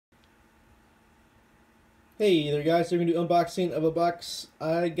Hey there guys, so we're going to do unboxing of a box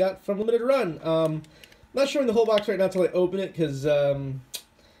I got from Limited Run. Not showing the whole box right now until I open it because, you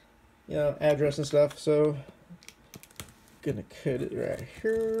know, address and stuff, so gonna cut it right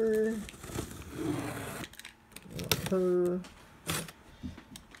here. Hold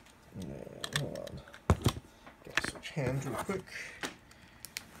on. Gotta switch hands real quick.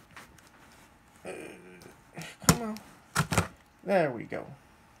 Come on. There we go.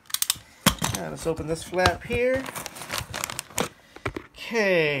 Now let's open this flap here.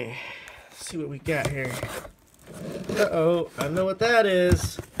 Okay, let's see what we got here. Uh-oh, I know what that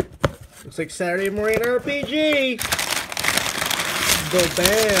is. Looks like Saturday Morning RPG.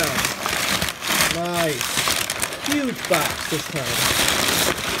 Bam. Nice. Huge box this time.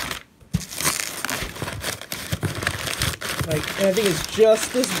 Like, and I think it's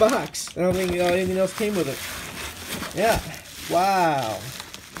just this box. I don't think anything else came with it. Yeah. Wow.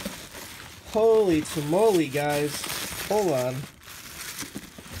 Holy tamale, guys. Hold on.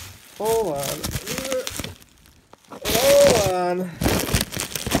 Hold on. Hold on.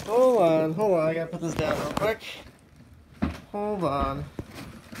 Hold on. Hold on. I gotta put this down real quick. Hold on.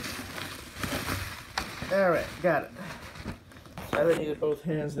 Alright, got it. I really needed both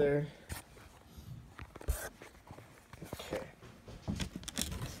hands there. Okay.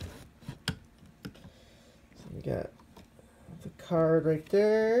 So we got the card right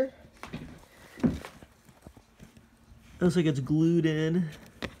there. Looks like it's glued in.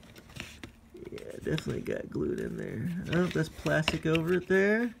 Yeah, definitely got glued in there. Oh, that's plastic over it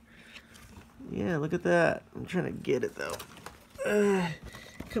there. Yeah, look at that. I'm trying to get it though.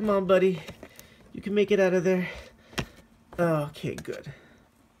 Come on, buddy. You can make it out of there. Okay, good.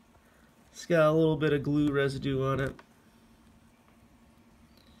 It's got a little bit of glue residue on it.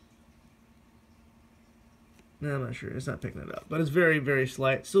 No, I'm not sure. It's not picking it up, but it's very, very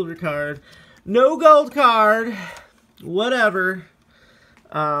slight. Silver card. No gold card. Whatever.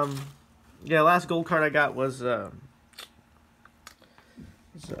 Yeah, last gold card I got was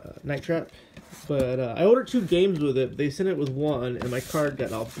Night Trap, but I ordered 2 games with it. They sent it with 1, and my card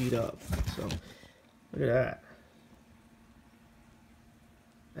got all beat up. So look at that.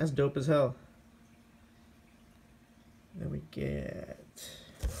 That's dope as hell. Then we get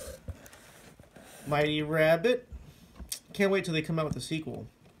Mighty Rabbit. Can't wait till they come out with the sequel.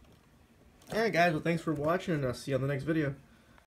 Alright guys, well thanks for watching, and I'll see you on the next video.